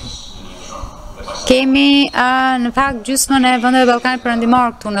kemi në fakt gjysmën e vendeve Ballkanit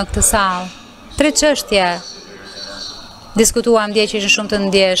Perëndimor këtu në këtë sallë. 3 çështje diskutuam dje që ishin shumë të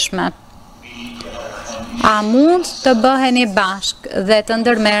ndjeshme. A mund të bëheni bashkë dhe të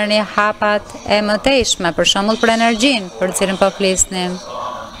ndërmerrni hapat e mëtejshme, për shembull për energjinë, për cilën po flisnim,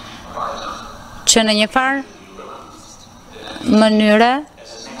 që në një farë mënyre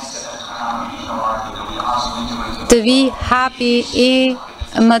të vi hapi i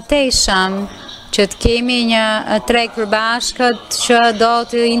mëtejshëm, që të kemi një treg përbashkët që do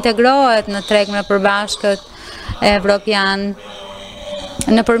të integrohet në tregën e përbashkët evropian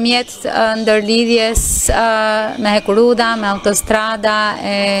nëpërmjet ndërlidhjes me hekuruda, me autostrada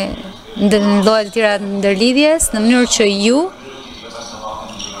e lloje të tjera të ndërlidhjes, në mënyrë që ju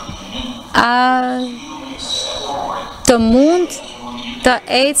të mund të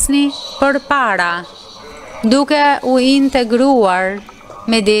ecni përpara duke u integruar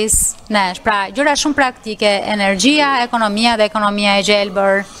midis nesh. Pra, gjëra shumë praktike, energjia, ekonomia dhe ekonomia e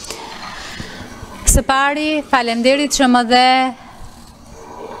gjelbër. Së pari, falemderit që më dhe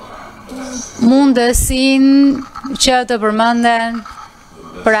mundësin që të përmënden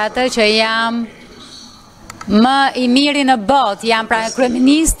për atë që jam më i miri në botë, jam pra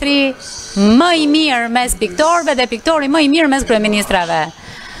kryeministri më i mirë mes piktorëve dhe piktori më i mirë mes kryeministrave.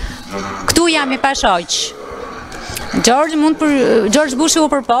 Këtu jam i pashoq. George Bushi u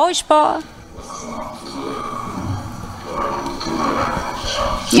përpoq, po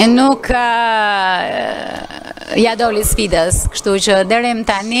nuk ja doli sfidës, kështu që deri më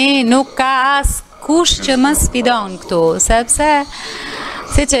tani nuk ka as kush që më sfidon këtu, sepse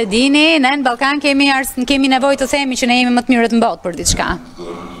siç e dini, ne në Ballkan kemi nevojë të themi që ne jemi më të mirët në botë për diçka.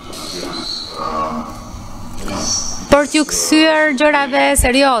 Për t'ju kthyer gjërave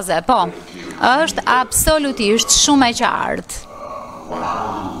serioze, po, është absolutisht shumë e qartë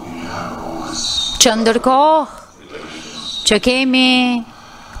që ndërkohë që kemi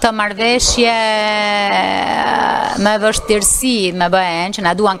këtë marrëveshje me vështirësi me BE-n, që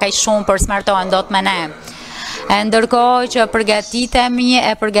na duan kaq shumë për smartohen dot me ne. E ndërkohë që përgatitemi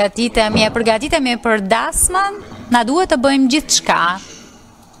për dasmën, na duhet të bëjmë gjithçka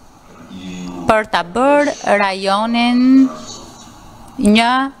për ta bërë rajonin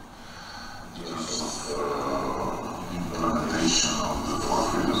një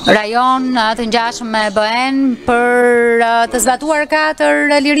rajon të ngjashëm me BE-n për të zbatuar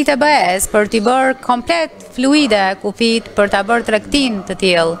 4 liritë e BE-s, për t'i bërë komplet fluide kufit, për ta bërë tregtin të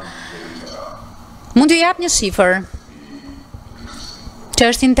tillë. Mund t'ju jap një shifër që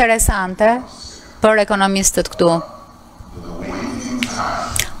është interesante për ekonomistët këtu.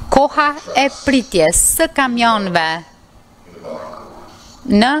 Koha e pritjes së kamionëve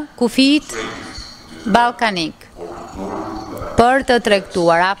në kufit ballkanik për të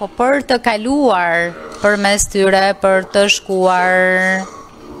tregtuar apo për të kaluar përmes tyre për të shkuar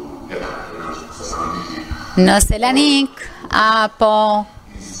në Selanik apo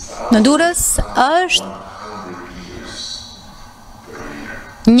në Durrës është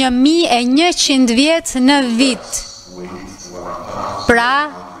 1100 vjet në vit. Pra,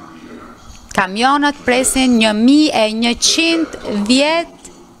 kamionët presin 1100 vjet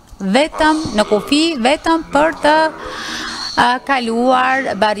vetëm në kufi, vetëm për të kaluar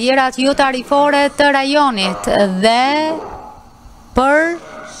barierat jo tarifore të rajonit dhe për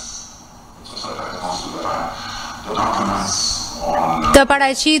të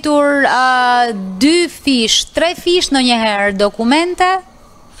paraqitur 2 fish, 3 fish në njëherë dokumente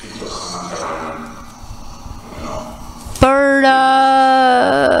për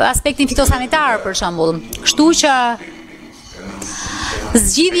aspektin fitosanitar për shembull. Kështu që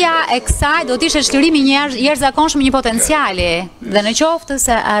zgjidhja e kësaj do të ishte çlirimi i jashtëzakonshëm një potenciali dhe në qoftë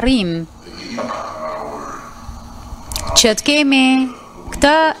se arrim që të kemi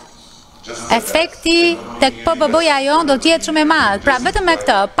këtë efekti tek PBB-ja jon do të jetë shumë i madh. Pra vetëm me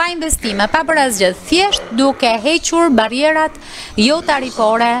këtë, pa investime, pa bërë asgjë, thjesht duke hequr barierat jo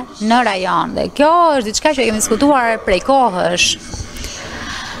tarifore në rajon. Dhe kjo është diçka që kemi diskutuar prej kohësh.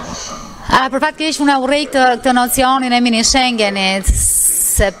 Për fakt keq unë urrej këtë nocionin e mini Schengenit,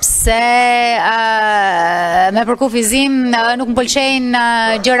 sepse me përkufizim nuk më pëlqejnë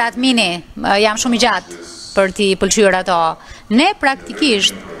gjërat mini, jam shumë i gjatë për t'i pëlqyer ato. Ne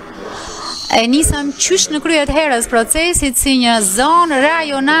praktikisht e nisëm qysh në krye të herës procesit si një zonë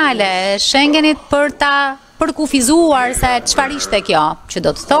rajonale Schengenit për ta përkufizuar se çfarë ishte kjo, që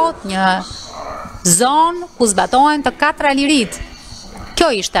do të thotë një zonë ku zbatohen të 4 lirit. Kjo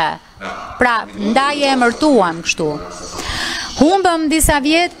ishte. Pra, ndaje e mërtuam kështu. Humbëm disa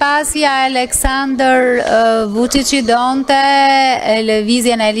vjet pasi Aleksandr Vučići donte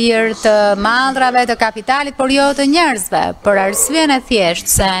lëvizjen e lirë të mandrave të kapitalit, por jo të njerëzve, për arsyen e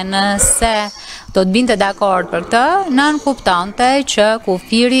thjeshtë se nëse do të binte dakord për këtë, nën kuptonte që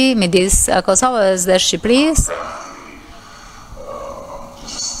kufiri midis Kosovës dhe Shqipërisë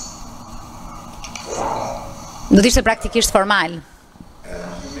do të ishte praktikisht formal.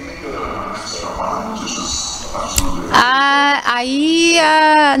 Ai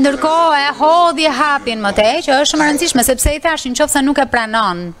ndërkohë e hodhi hapin më tej, që është shumë e rëndësishme, sepse i thash nëse nuk e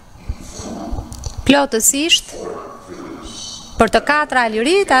pranon plotësisht për të 4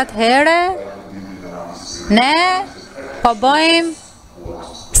 lirit, atëherë ne po bëjmë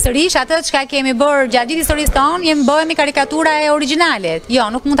sërish atë çka kemi bërë gjatë gjithë historisë tonë, bëhemi karikatura e originalit. Jo,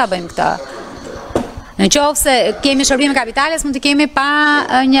 nuk mund ta bëjmë këtë. Në qoftë se kemi shërbime kapitales, mund të kemi pa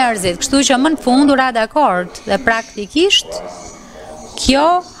njerëzit. Kështu që më në fund u ra dakord dhe praktikisht kjo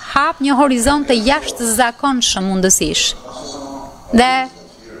hap një horizont të jashtëzakonshëm mundësish. Dhe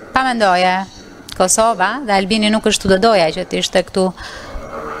pa mendoje, Kosova dhe Albini nuk është të doja që të ishte këtu.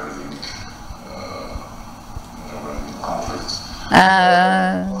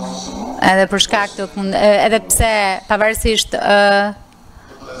 Edhe për shkak të edhe pse pavarësisht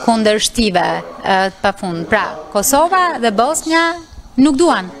kundërshtive pafund. Pra, Kosova dhe Bosnia nuk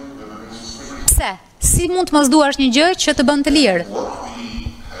duan. Pse? Si mund të mos duash një gjë që të bën të lirë?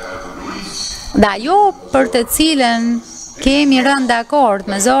 Dhe ajo për të cilën kemi rënë dakord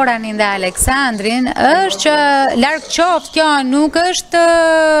me Zoranin dhe Aleksandrin është që larg qoftë kjo nuk është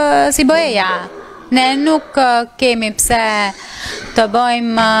si BE-ja. Ne nuk kemi pse të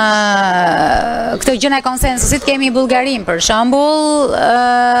bëjmë këtë gjën e konsensusit, kemi Bullgarin për shembull,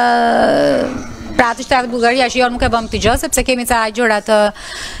 pra të shtetet Bullgaria që jo nuk e bëm këtë gjë, sepse kemi ca gjëra të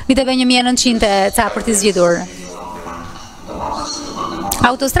viteve 1900 ca për të zgjidhur.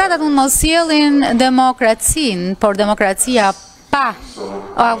 Autostradat mund mos sjellin demokracinë, por demokracia pa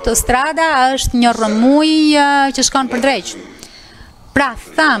autostrada është një rrëmuj që shkon për drejt. Pra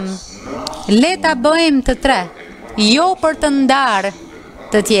tham, le ta bëjmë të tre, jo për të ndarë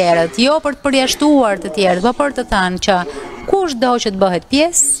të tjerët, jo për të përjashtuar të tjerët, por për të thënë që kushdo që të bëhet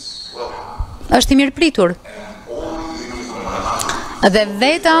pjesë është i mirëpritur. Dhe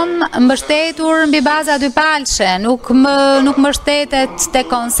vetëm mbështetur mbi baza dypalshe, nuk mbështetet te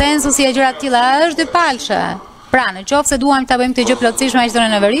konsensusi e gjëra të tilla, është dypalshe. Pra, në qoftë se duam ta bëjmë këtë gjë plotësisht me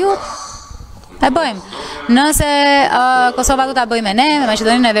Maqedoninë e Veriut, e bëjmë. Nëse Kosova do ta bëjmë me ne, me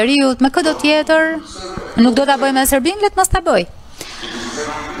Maqedoninë e Veriut, me këdo tjetër, nuk do ta bëjmë me Serbinë, le të mos ta bëj.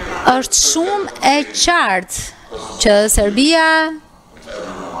 Është shumë e qartë që Serbia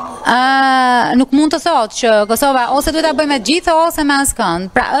nuk mund të thotë që Kosova ose duhet ta bëjmë me të gjithë ose me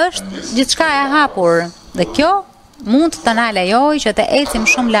askënd. Pra është gjithçka e hapur. Dhe kjo mund të na lejojë që të ecim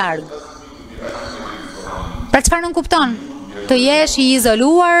shumë larg. Pra çfarë nuk kupton? Të jesh i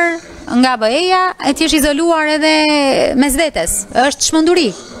izoluar nga BE-ja, e të jesh izoluar edhe mes vetes. Është çmenduri.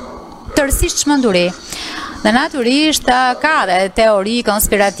 Tërësisht çmenduri. Dhe natyrisht ka dhe teori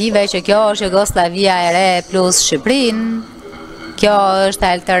konspirative që kjo është Jugoslavia e re plus Shqipërinë. Kjo është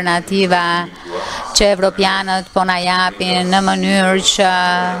alternativa që evropianët po na japin në mënyrë që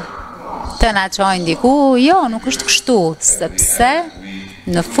të na çojnë diku. Jo, nuk është kështu, sepse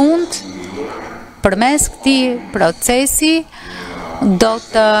në fund përmes këtij procesi do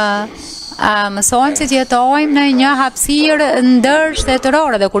të mësojmë si të jetojmë në një hapësirë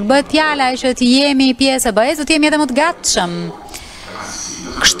ndërshtetërore, dhe kur bëhet fjala që të jemi pjesë e BE-s, do të jemi edhe më të gatshëm.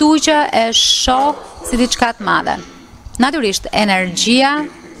 Kështu që e shoh si diçka të madhe. Natyrisht, energjia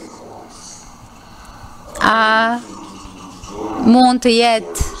mund të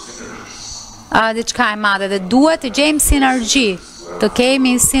jetë diçka e madhe dhe duhet të gjejmë sinergji, të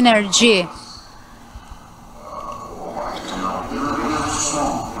kemi sinergji.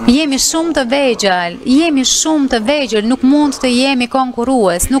 Jemi shumë të vegjël, nuk mund të jemi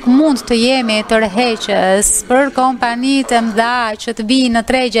konkurrues, nuk mund të jemi tërheqës për kompanitë e mëdha që të vinë në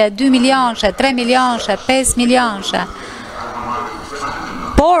tregje 2 milionë, 3 milionë, 5 milionë.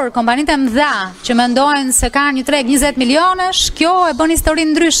 Por kompanitë e mëdha që mendojnë se kanë një treg 20 milionësh, kjo e bën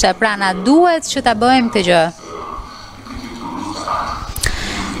historinë ndryshe, pra na duhet që ta bëjmë këtë gjë.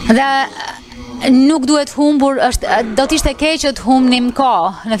 Dhe nuk duhet humbur, do të ishte keq që të humbnim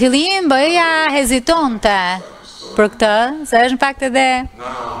kohë. Në fillim BE-ja hezitonte për këtë, se është në fakt edhe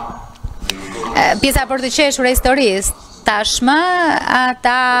pjesa për të qeshur e historisë. Tashmë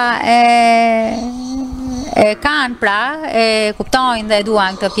ata e kanë, pra, e kuptojnë dhe e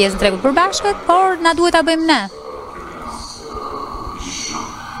duan këtë pjesë në tregut përbashkët, por na duhet ta bëjmë ne.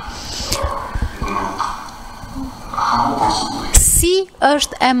 Si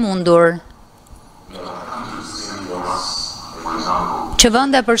është e mundur që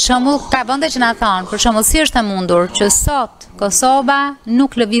vende, për shembull, ka vende që na thonë, për shembull, si është e mundur që sot Kosova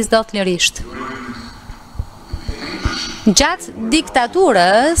nuk lëviz dot lirisht. Gjatë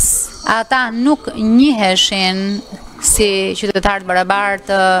diktaturës, ata nuk njiheshin si qytetarë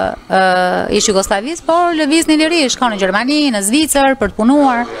barabartë ish Jugosllavisë, por lëviznin lirisht, shkonin në Gjermani, në Zvicër për të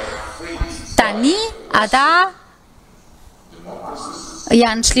punuar. Tani ata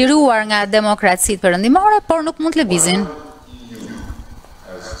janë çliruar nga demokracitë perëndimore, por nuk mund të lëvizin.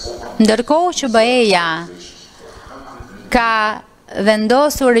 Ndërkohë që BE-ja ka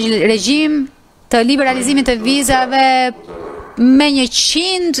vendosur regjim të liberalizimit të vizave me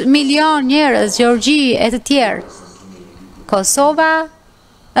 100 milion njerëz, Gjeorgji e të tjerë, Kosova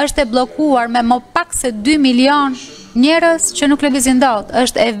është e bllokuar me më pak se 2 milion njerëz që nuk lëvizin dot.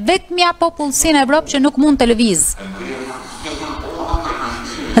 Është e vetmja popullsi në Evropë që nuk mund të lëvizë.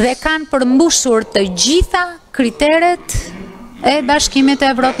 Dhe kanë përmbushur të gjitha kriteret e Bashkimit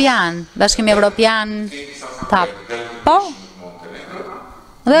Evropian. Bashkimi Evropian tha po.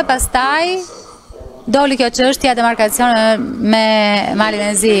 Dhe pastaj doli kjo çështja e demarkacionit me Malin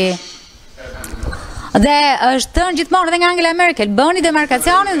e Zi. Dhe është thënë gjithmonë edhe nga Angela Merkel, bëni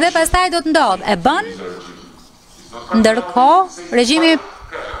demarkacionin dhe pastaj do të ndodh. E bën. Ndërkohë, regjimi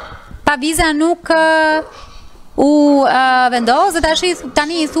pa viza nuk u vendos dhe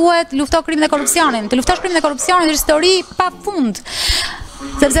tani i thuhet lufto krimin dhe korrupsionin. Të luftosh krimin dhe korrupsionin është histori pafund.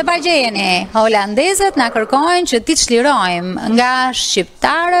 Sepse pa gjeni, holandezët na kërkojnë që ti çlirojmë nga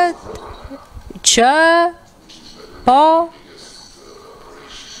shqiptarët që po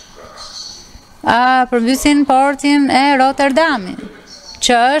përmbysin portin e Rotterdamit,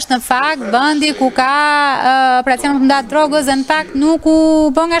 që është në fakt vendi ku ka operacione të mëdha drogës dhe në fakt nuk u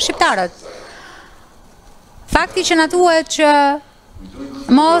bën nga shqiptarët. Fakti që na thuhet që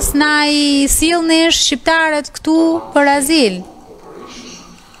mos na i sillni shqiptarët këtu për azil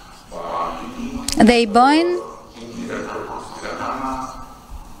dhe i bëjnë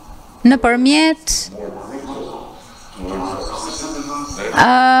nëpërmjet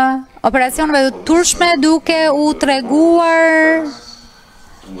operacioneve të turshme, duke u treguar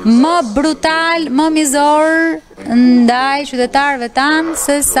më brutal, më mizor ndaj qytetarëve tanë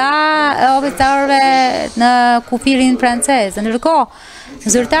se sa oficerëve në kufirin francez. Ndërkohë,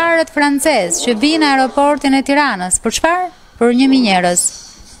 zyrtarët francez që vinë në aeroportin e Tiranës, për çfarë? Për 1000 njerëz.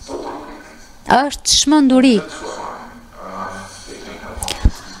 Është çmenduri.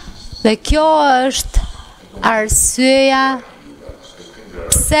 Dhe kjo është arsyeja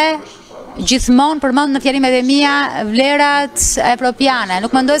pse gjithmonë përmend në fjalimet e mia vlerat evropiane.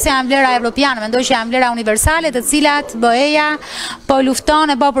 Nuk mendoj se janë vlera evropiane, mendoj që janë vlera universale, të cilat BE-ja po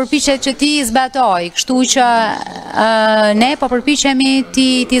lufton e po përpiqet që ti zbatoj. Kështu që ne po përpiqemi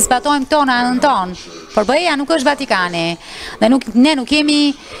ti zbatojmë këto në anën tonë. Por BE-ja nuk është Vatikani. Dhe ne nuk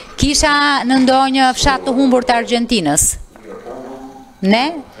jemi kisha në ndonjë fshat të humbur të Argjentinës. Ne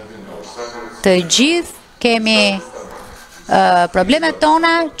të gjithë kemi problemet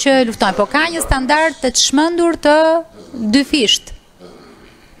tona që luftojnë, po ka një standard të çmendur të dyfisht.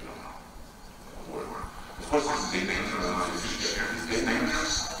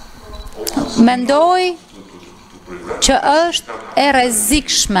 Mendoj që është e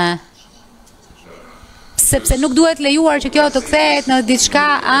rrezikshme, sepse nuk duhet lejuar që kjo të kthehet në diçka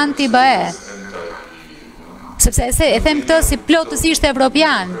anti-BE. Sepse e them këtë si plotësisht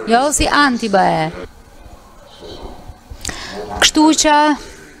evropian, jo si anti-BE. Kështu që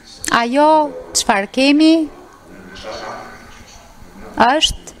ajo çfarë kemi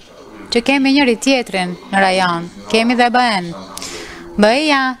është që kemi njëri tjetrin në rajon, kemi dhe BE-n.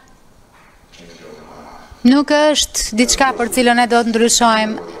 BE-ja nuk është diçka për cilën ne do të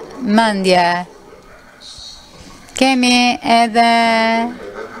ndryshojmë mendje. Kemi edhe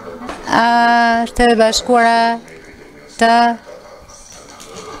Shtetet e Bashkuara të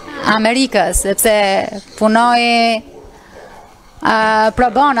Amerikës, sepse punoi pro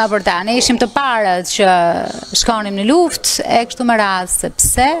bono për ta. Ne ishim të parët që shkonim në luftë e kështu me radhë,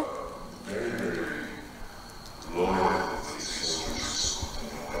 sepse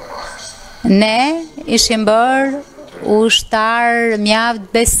ne ishim bërë ushtar mjaft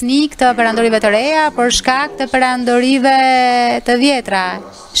besnik të perandorive të reja për shkak të perandorive të vjetra.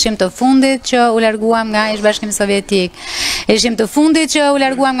 Ishim të fundit që u larguam nga ish-bashkimi sovjetik. Ishim të fundit që u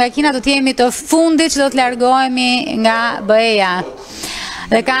larguam nga Kina, do të jemi të fundit që do të largohemi nga BE-ja.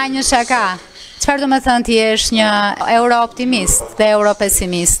 Dhe ka një shaka. Çfarë do të thënë ti je një euro-optimist dhe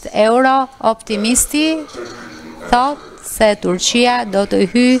euro-pesimist? Euro-optimisti thot se Turqia do të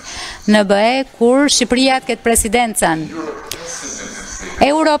hyjë në BE kur Shqipëria të ketë presidencën.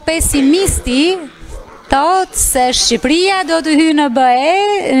 Euro-pesimisti thot se Shqipëria do të hyjë në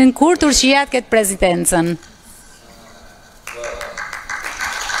BE kur Turqia të ketë presidencën.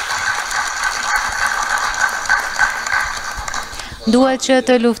 Duhet që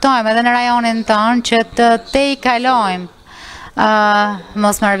të luftojmë edhe në rajonin tonë që të tejkalojmë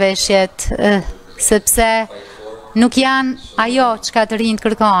mosmarrveshjet, sepse nuk janë ajo çka të rinjt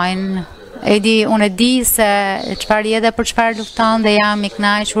kërkojnë. Unë e di se çfarë je dhe për çfarë lufton dhe jam i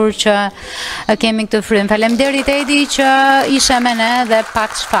kënaqur që kemi këtë frym. Faleminderit Edi që ishe me ne dhe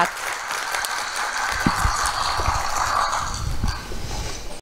pak shfat.